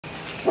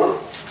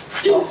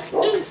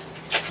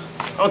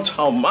I'm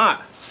talking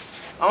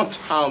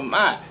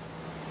about.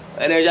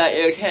 And then y'all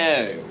air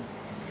cam.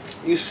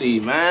 You see,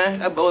 man,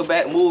 that boy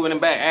back moving and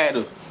back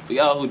active. For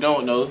y'all who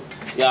don't know,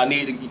 y'all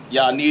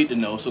need to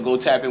know. So go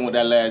tap in with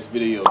that last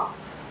video.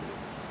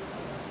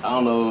 I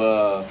don't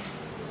know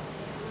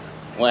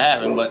what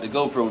happened, but the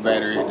GoPro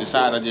battery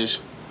decided to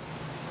just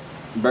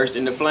burst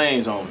into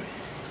flames on me.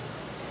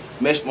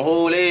 Messed my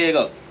whole leg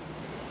up.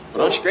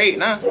 But I'm straight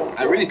now.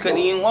 I really couldn't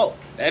even walk.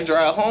 That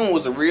drive home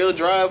was a real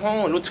drive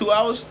home. No 2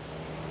 hours?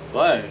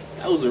 Boy,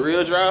 that was a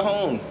real drive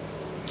home.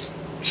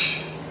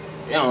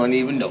 Y'all don't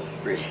even know,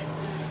 really.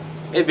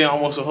 It's been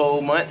almost a whole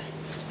month,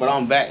 but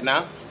I'm back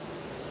now.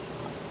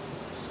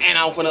 And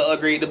I'm gonna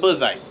upgrade the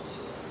Buzzite.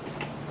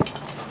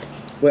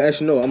 Well,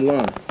 actually, no, I'm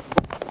lying.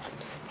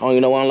 I don't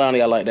even know why I'm lying to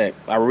y'all like that.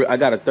 I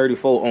got a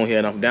 34 on here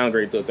and I'm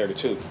downgraded to a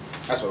 32.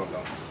 That's what I'm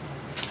doing.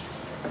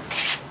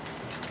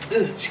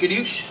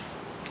 Skadoosh.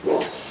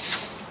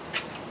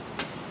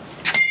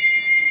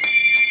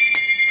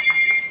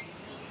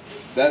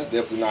 That's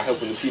definitely not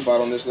helping the teeth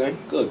out on this thing.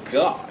 Good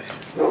God.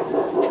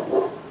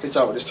 Hit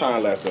y'all with this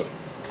time lapse though.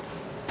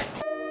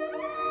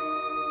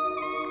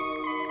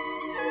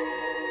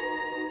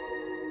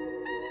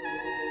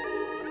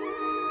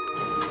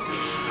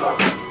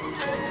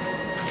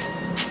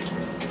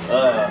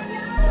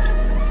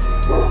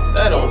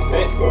 That don't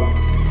fit.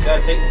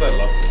 Gotta take the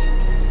pedal off.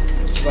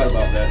 Forgot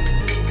about that.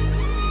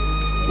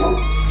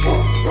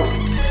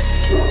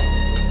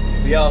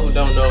 For y'all who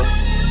don't know,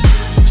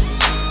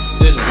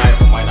 this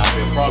might not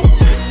be a problem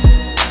today.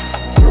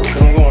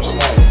 Cause I'm going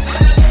smaller.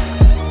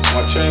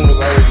 My chain was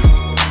already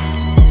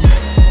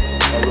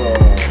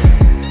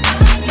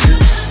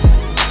used,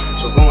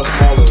 so going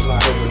smaller is not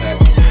helping that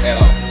at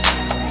all.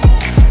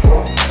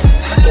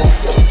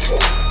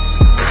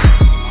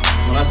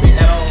 When I say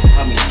at all,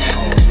 I mean at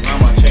all. So now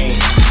my chain,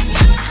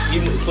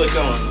 even with the click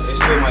on, it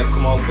still might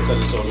come off because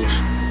it's so loose.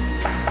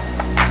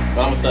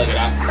 But I'm gonna thug it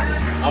out.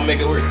 I'll make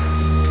it work.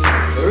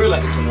 It really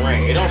like it's gonna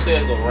rain. It don't say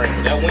it's gonna rain,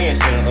 but that wind's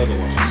saying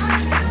otherwise.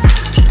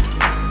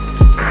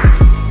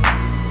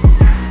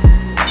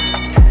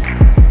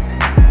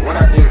 What I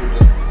did was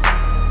just,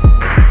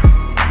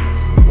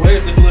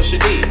 where's the little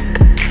shadid?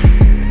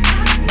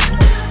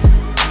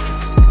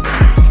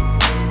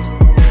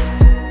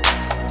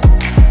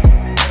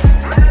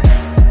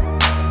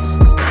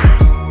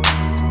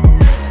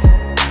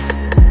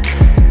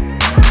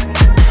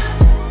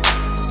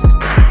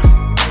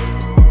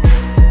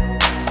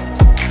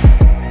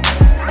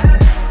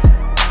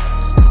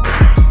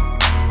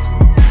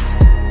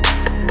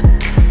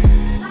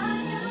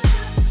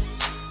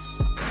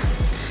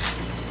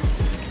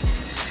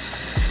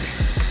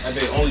 I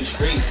bet only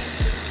straight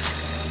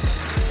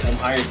them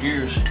higher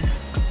gears.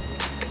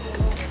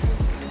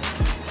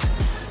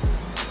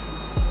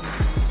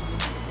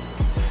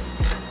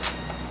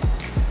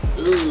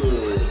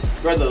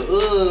 Brother,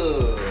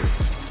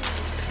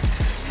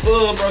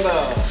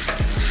 brother.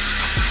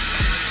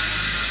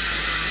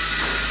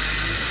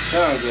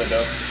 Sounds good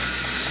though.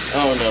 I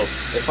don't know.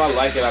 If I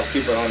like it, I'll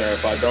keep it on there.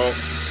 If I don't,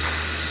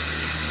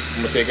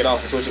 I'm gonna take it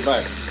off and switch it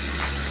back.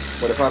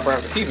 But if I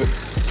have to keep it,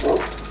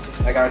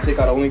 I gotta take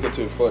out a link or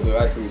two for it to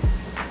actually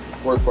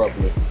work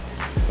properly.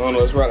 I don't know,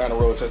 let's ride down the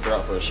road, test it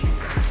out first.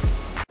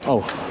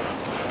 Oh,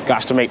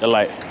 gots to make the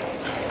light.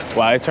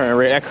 Wow, it turned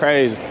red, that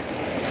crazy.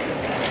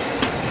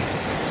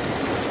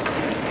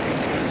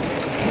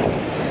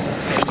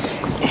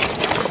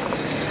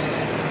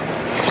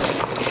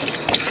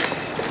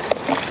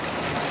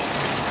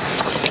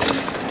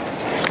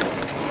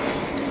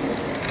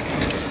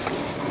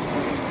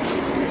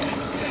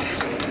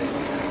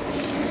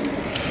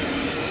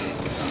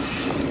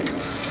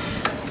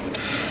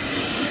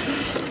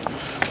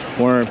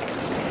 Worm.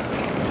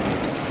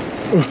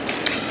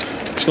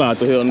 Slide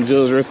the hill on the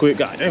jills real quick.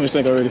 God damn, this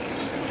thing already.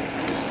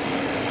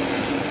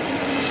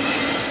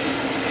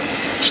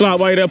 Slide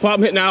while you there, pop,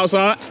 hitting the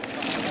outside.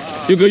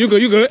 You good, you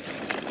good, you good.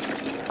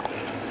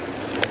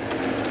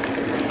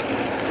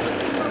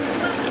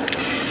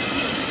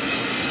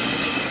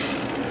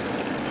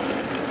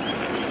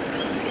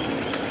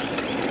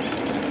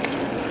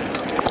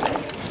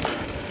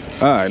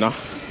 All right, now.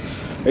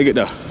 Hey, get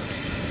the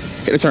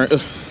turn.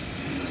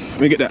 Let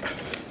me get that.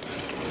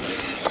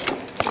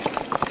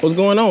 What's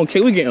going on,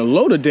 kid? We getting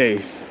low today.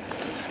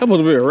 That's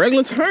supposed to be a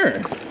regular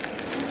turn.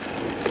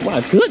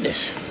 My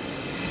goodness.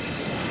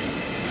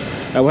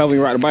 That will help me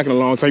ride the bike in a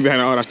long time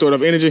behind all that stored up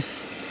energy.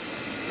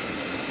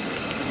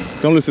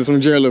 Don't listen to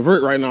some Jerry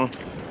Levert right now.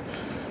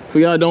 For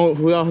y'all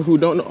who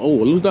don't know, oh,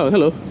 loose dog,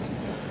 hello.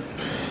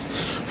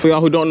 For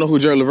y'all who don't know who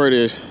Jerry Levert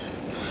is,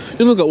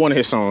 just look up one of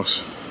his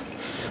songs.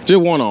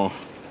 Just one on.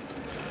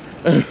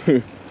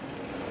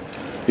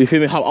 You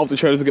feel me? Hop off the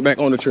trail to get back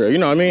on the trail. You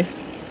know what I mean?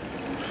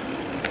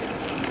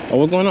 Oh,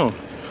 what's going on?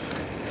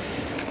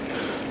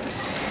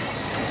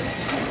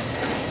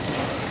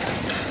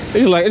 It's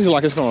just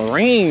like it's gonna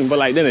rain, but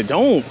like then it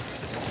don't.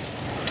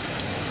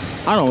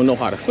 I don't know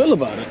how to feel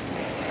about it.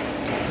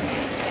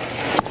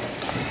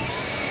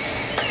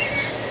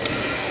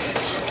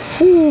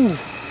 Whew.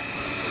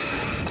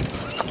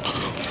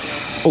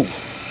 Oh,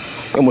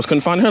 I almost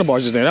couldn't find the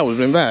handlebars just then. That would have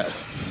been bad.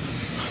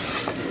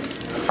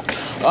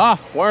 Ah,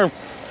 worm.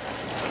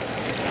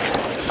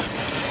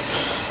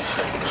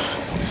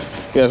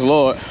 Yes,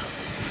 Lord.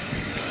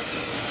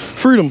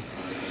 Freedom.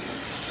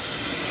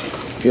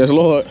 Yes,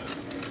 Lord.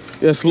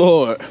 Yes,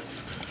 Lord.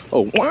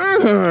 Oh,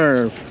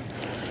 worm.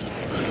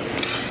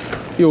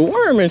 You're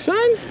worming,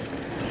 son.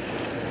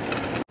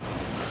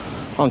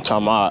 I'm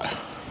talking about.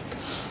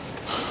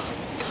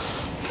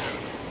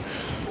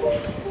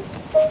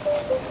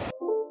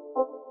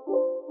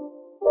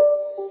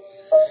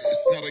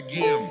 It's not a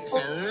game, it's a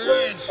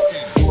rich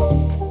thing.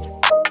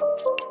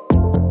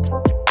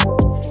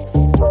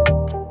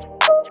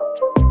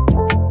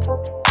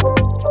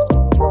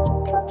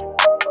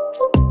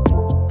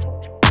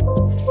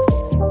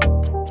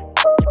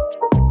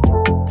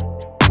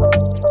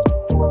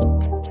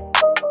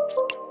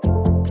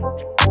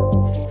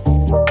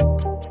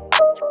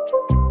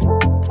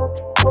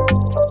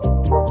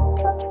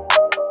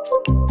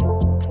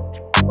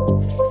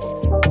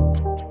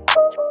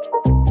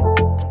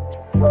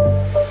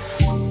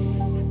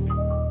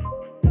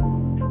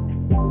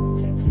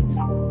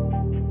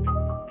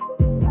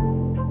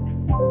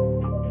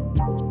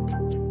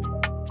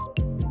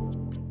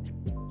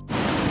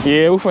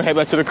 Yeah, we're gonna head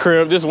back to the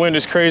crib. This wind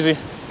is crazy.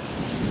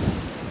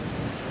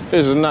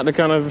 This is not the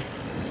kind of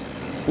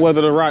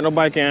weather to ride no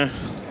bike in.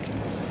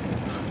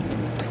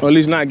 Or at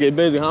least not get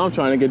busy. I'm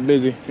trying to get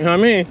busy. You know what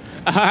I mean?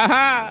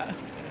 I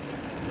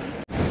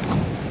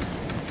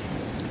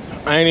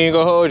ain't even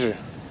gonna hold you.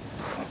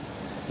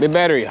 The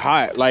battery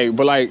hot,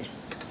 but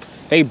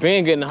they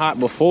been getting hot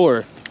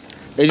before.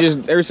 It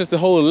just, ever since the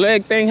whole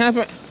leg thing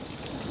happened,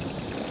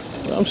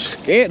 I'm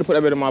scared to put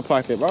that bit in my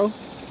pocket, bro.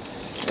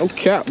 No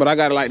cap, but I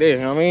got it like this,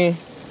 you know what I mean?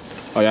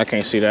 Oh, y'all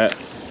can't see that.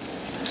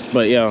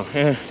 But yo,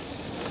 I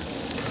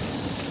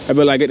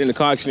be like getting in the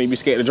car, actually, you be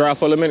scared to drive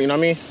for a minute, you know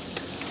what I mean?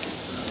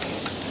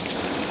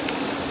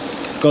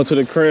 Go to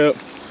the crib.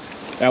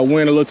 That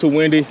wind a little too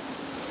windy.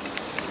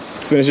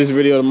 Finish this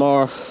video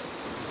tomorrow.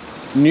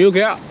 New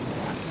gap.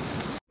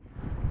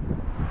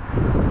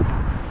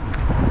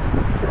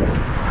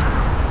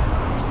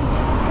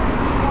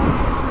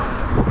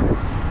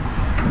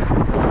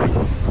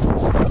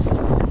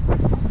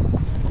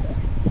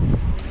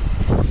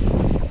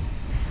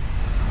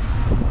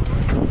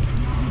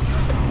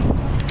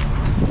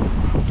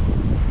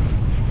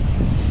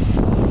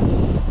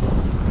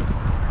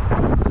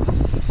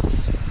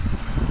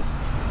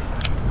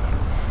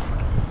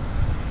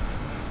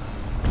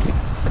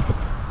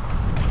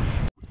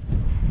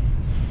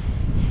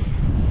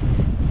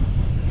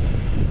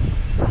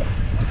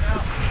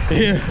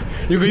 Yeah,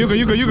 you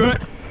good.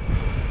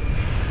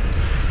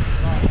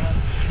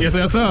 Yes,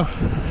 sir.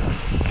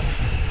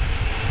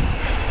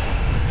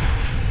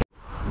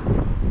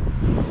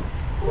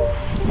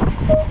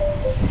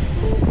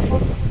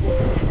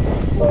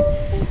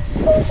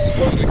 It's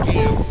not a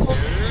game, it's a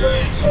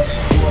rich thing.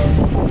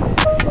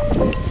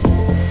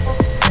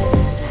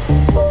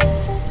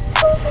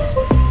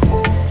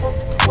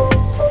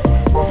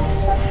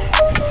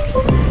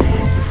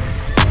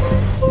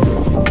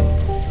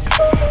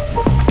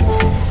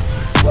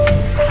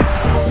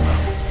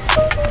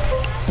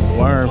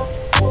 Worm.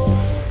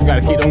 You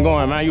gotta keep them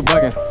going, man. You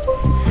bugging.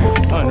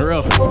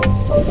 Unreal.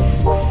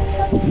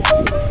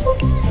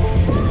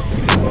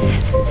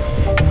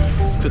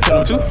 To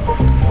 1002.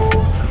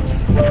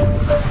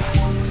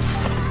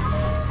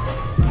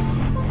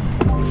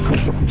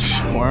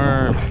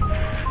 Worm.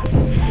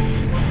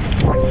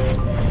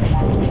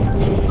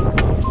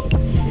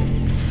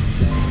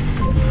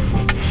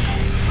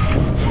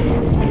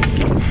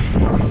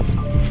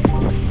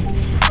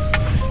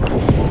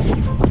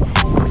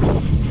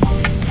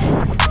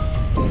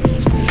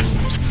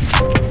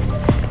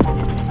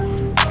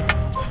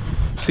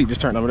 Seat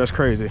just turned over, that's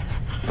crazy.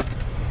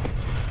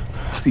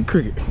 See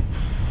cricket.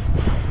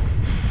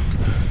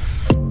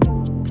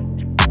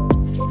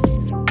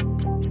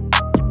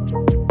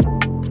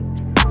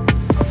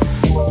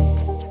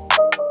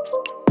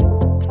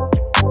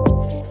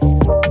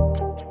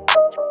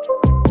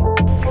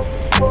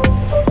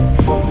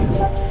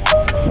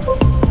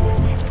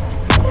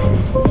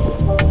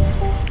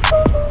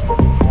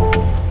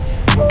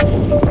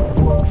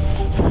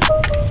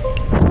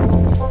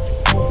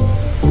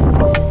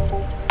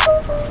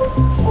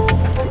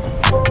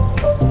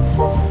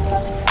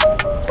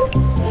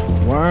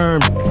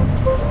 Worm.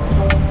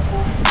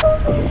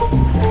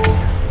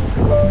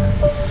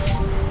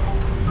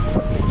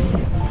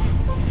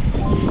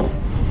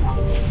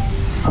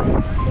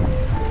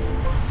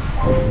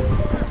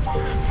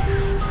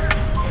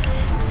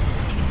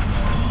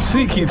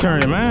 Seat keep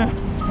turning, man.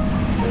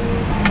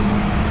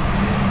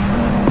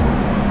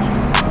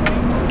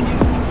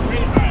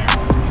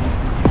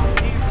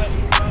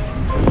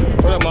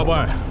 What up, my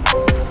boy?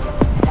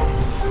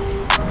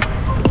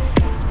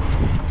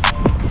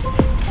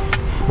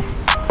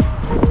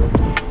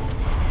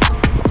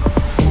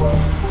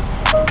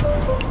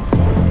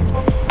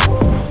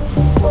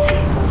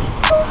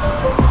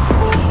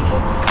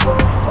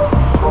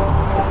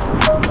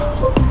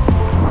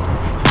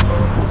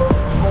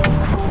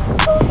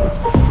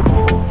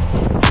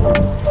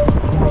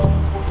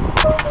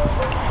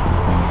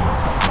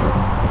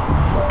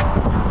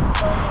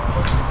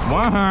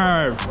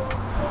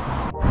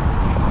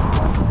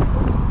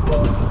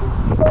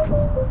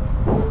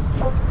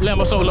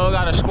 Lemon Solo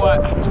got a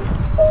squat.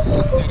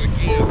 What's that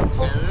again? It's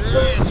a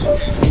rich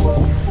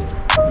thing.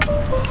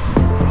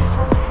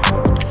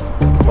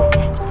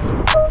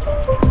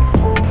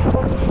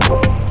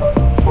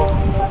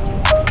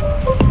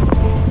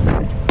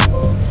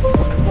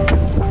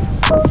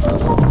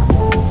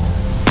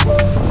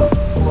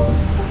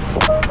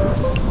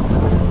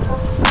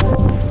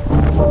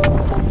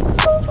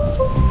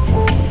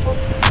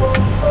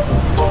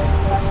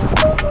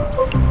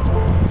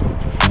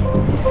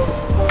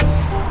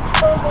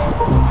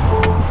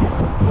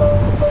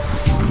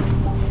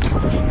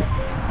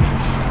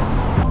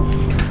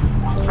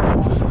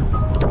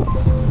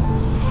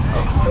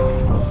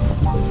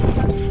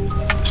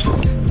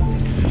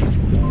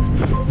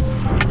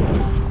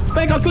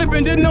 Think I'm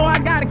slipping, didn't know I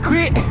gotta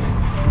quit.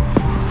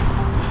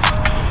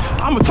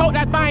 I'ma tote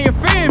that thing, you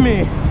feel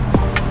me?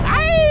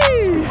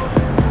 Ayy!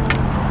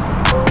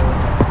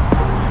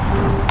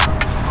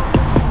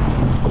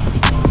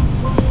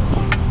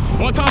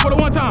 One time for the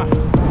one time.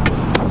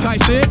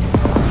 Tight shit.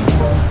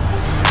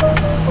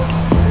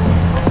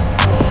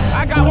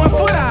 I got one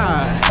foot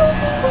out.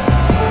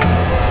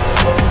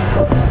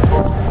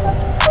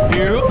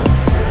 You.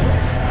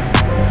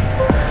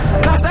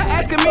 Not that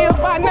asking me if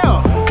I know.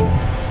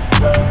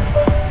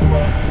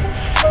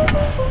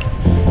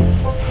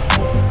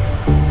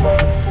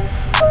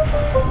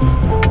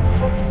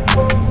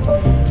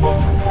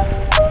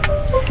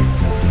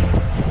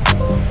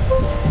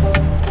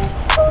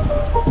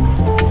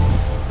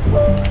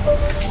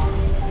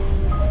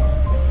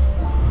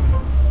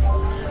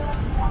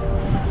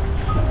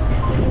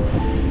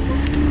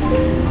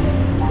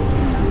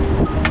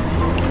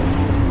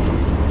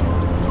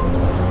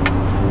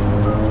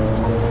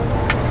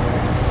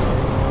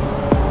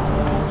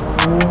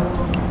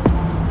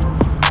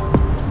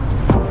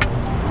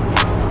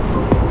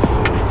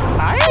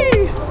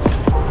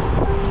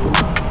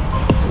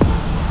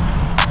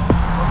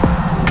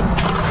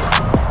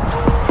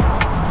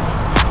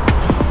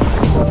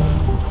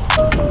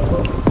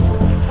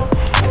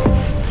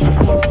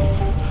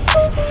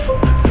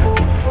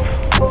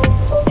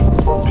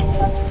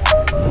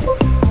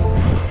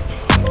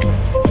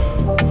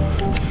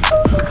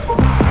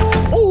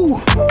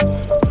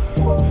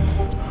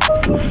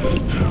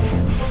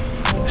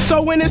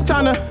 So when it's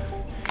time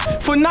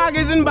for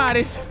noggins and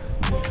bodies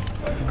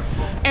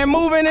and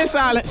moving in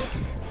silence,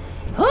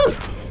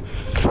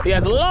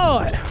 yes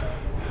Lord.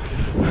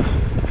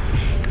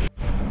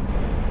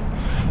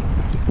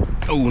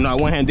 Oh no,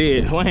 one hand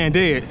dead, one hand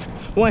dead,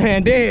 one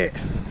hand dead.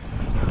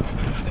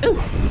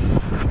 Ooh.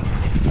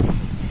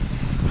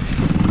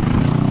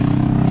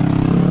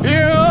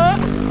 Yeah.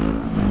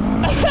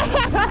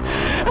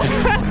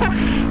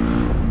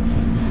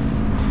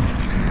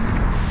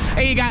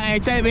 He got a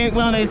taping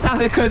on his house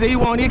because he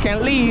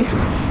can't leave.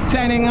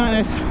 Standing on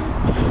us.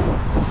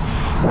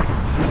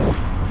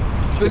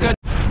 Look at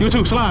you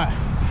two, slide.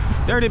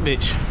 Dirty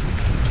bitch.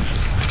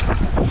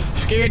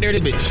 Scared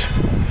dirty bitch.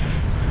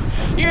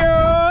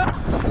 Yeah.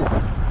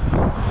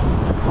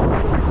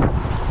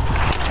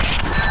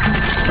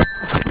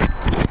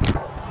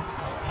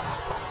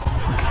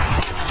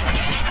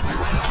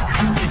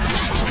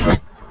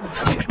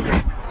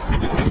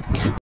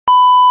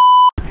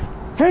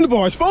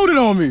 Handlebars folded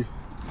on me.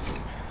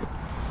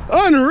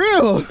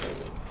 Unreal.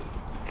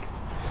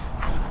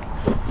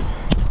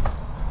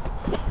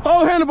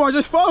 Whole handlebar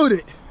just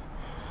folded.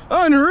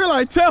 Unreal,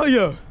 I tell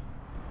you.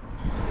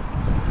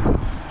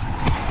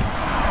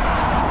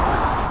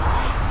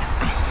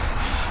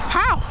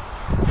 How?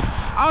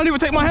 I don't even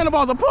take my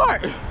handlebars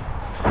apart.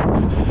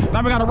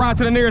 Now we gotta ride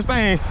to the nearest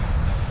thing.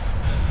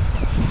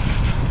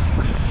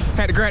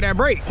 Had to grab that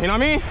brake, you know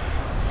what I mean?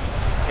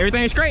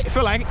 Everything's straight,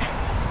 feel like it.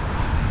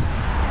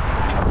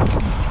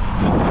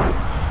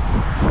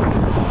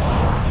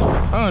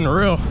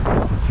 Unreal.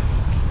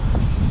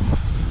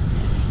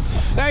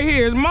 Hey,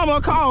 here's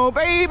mama call,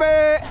 baby.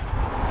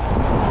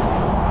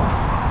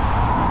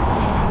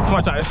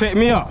 Somebody tried to set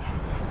me up.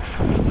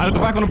 I looked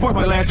back on the porch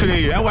for the last 2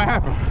 days. That's what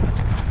happened.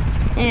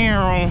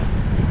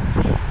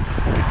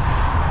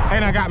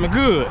 And I got me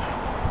good.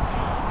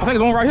 I think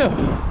it's one right here.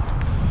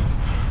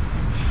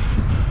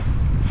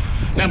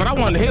 Now, but I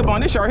wanted to hip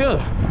on this right here.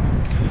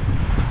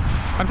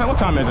 I think, what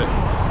time is it?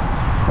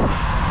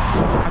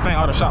 I think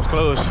all the shops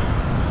closed.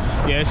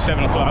 Yeah, it's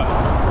 7 o'clock.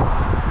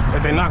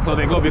 If they're not closed,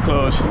 they go be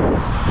closed.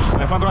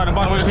 And if I go out the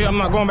bottom of this hill, I'm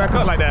not going back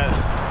up like that.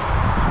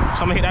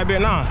 So I'm gonna hit that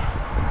bit now.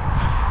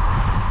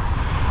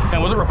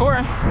 And was it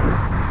recording?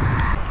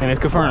 And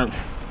it's confirmed.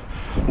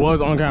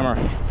 Was on camera.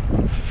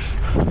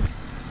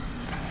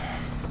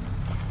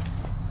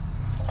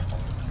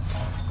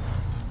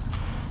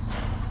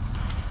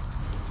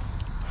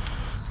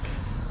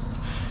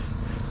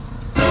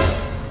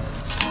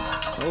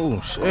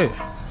 Oh shit.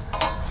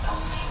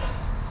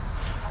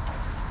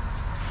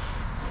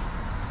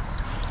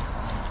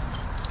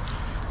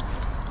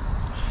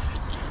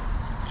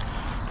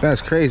 That's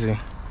crazy.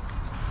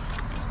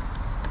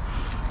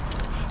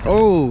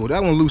 Oh,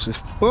 that one loose as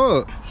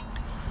fuck.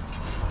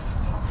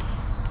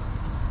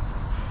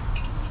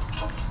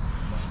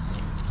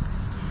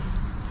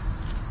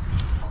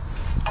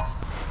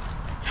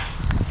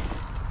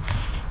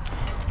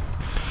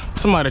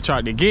 Somebody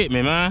tried to get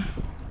me, man.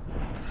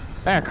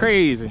 That's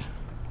crazy.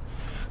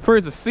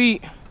 First a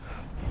seat.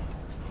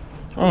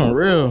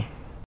 Unreal.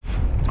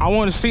 I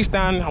want a seat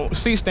stand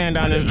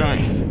down this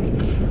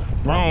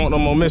joint. But I don't want no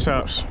more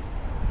mishaps.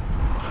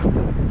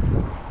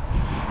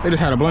 They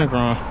just had a blinker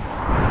on.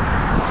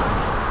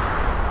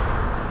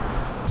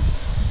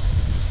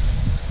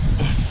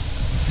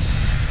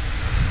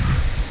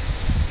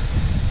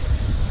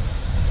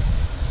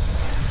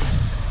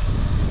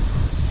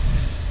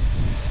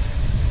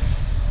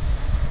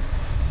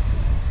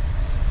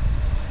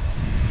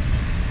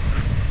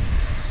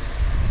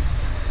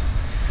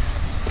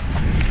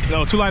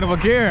 No, too light of a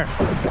gear.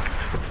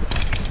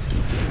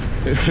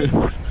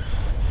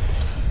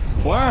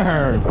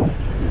 Word.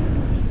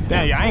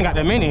 Damn, yeah, I ain't got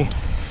that many.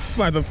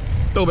 I'm about to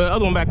throw the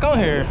other one back on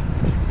here.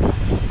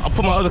 I'll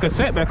put my other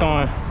cassette back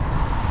on.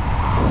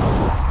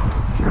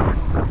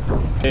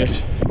 Yes.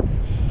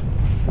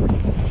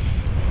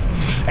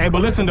 Hey,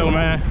 but listen though,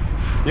 man.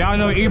 Y'all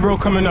know Ebro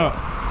coming up.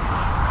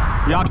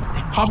 Y'all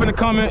hop in the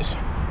comments.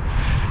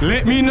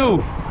 Let me know.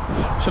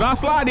 Should I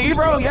slide to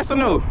Ebro? Yes or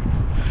no?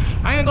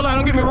 I ain't gonna lie,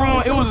 don't get me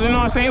wrong, it was, you know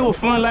what I'm saying, it was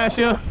fun last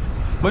year,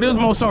 but it was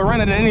more so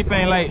running than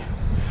anything, like,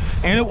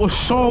 and it was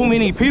so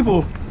many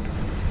people.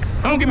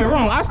 Don't get me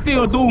wrong, I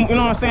still do, you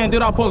know what I'm saying, do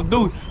what I'm supposed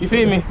to do, you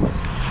feel me?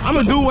 I'm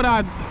gonna do what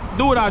I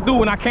do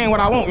when I can, what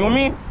I want, you know what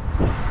I mean?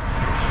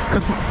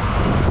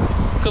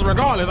 Cause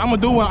regardless, I'm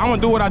gonna do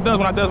what I does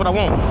when I does what I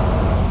want.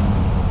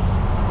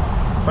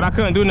 But I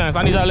couldn't do nothing, so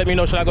I need y'all to let me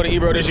know, should I go to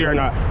Ebro this year or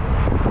not?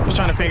 Just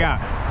trying to figure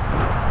out.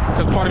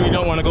 Cause part of me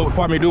don't wanna go,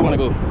 part of me do wanna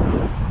go.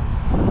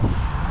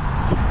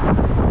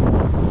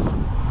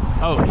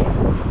 Oh,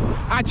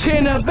 I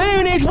chin the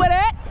boonies with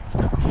it.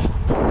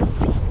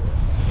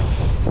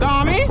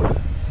 Tommy.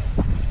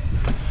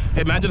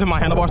 Imagine if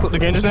my handlebar slipped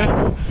again just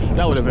then.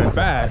 That would have been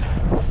bad.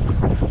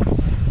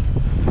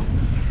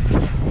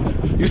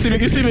 You see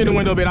me in the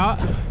window bit out.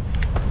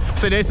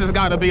 So this has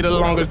got to be the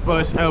longest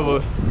bus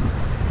ever.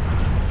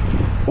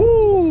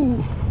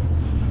 Woo!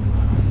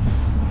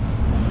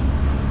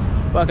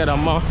 Fuck it,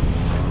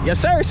 yes,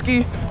 sir,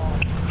 ski.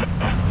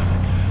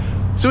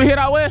 Should we hit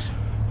out west?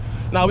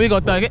 No, we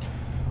go thug it.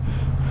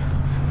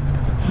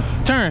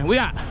 Turn, we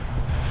out.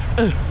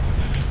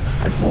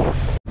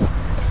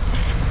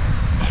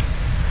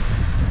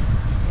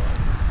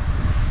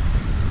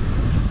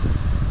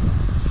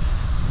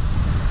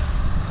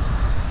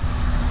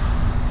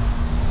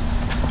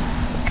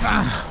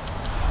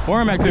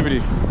 Worm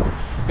activity.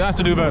 Got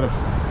to do better.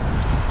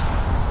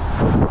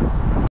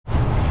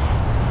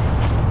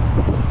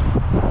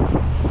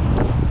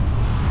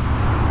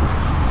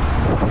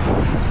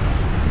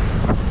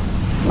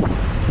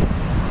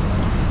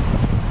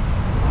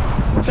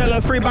 Tell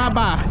her free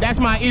bye-bye. That's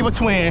my evil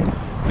twin.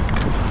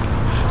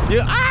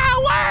 Yeah,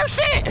 worm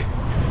shit!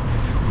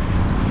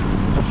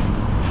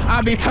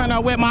 I be turning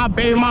up with my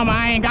baby mama.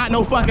 I ain't got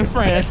no fucking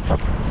friends.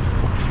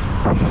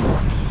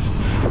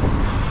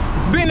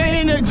 Been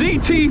in the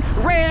GT,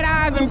 red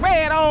eyes and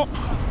red on.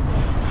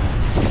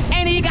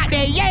 And he got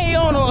that yay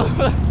on him.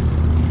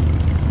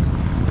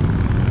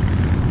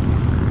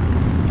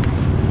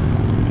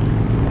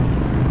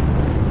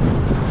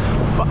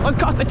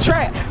 Across the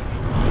track.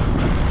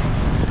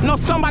 No,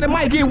 somebody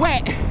might get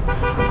wet.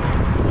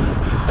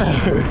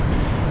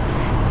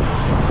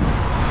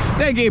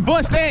 They get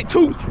busted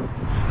too.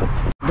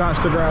 Got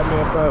to grab me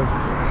a phone.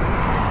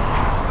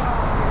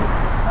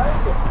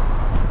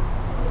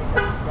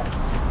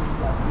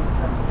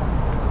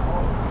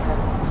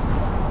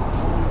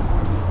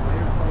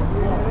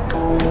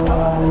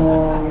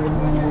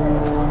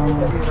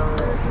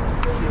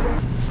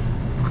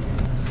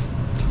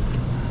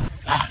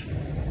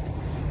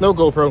 No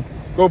GoPro.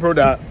 GoPro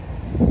died.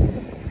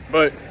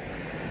 But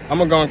I'm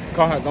gonna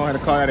go ahead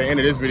and call that the end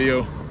of this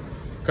video,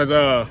 cause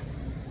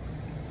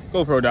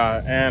GoPro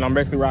died and I'm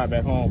basically riding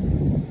back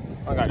home.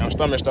 My goddamn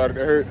stomach started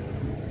to hurt.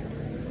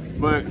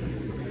 But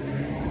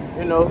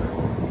you know,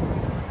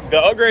 the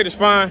upgrade is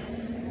fine.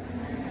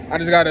 I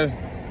just gotta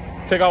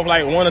take off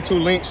like 1 or 2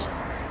 links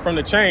from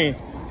the chain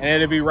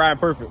and it'll be riding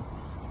perfect.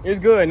 It's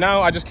good.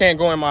 Now I just can't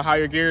go in my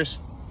higher gears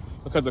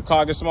because the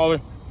car gets smaller.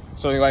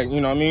 So like,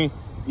 you know what I mean?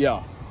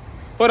 Yeah.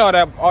 But all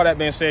that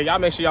being said, y'all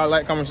make sure y'all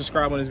like, comment,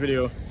 subscribe on this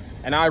video.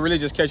 And I'll really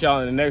just catch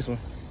y'all in the next one.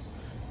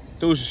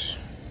 Deuces.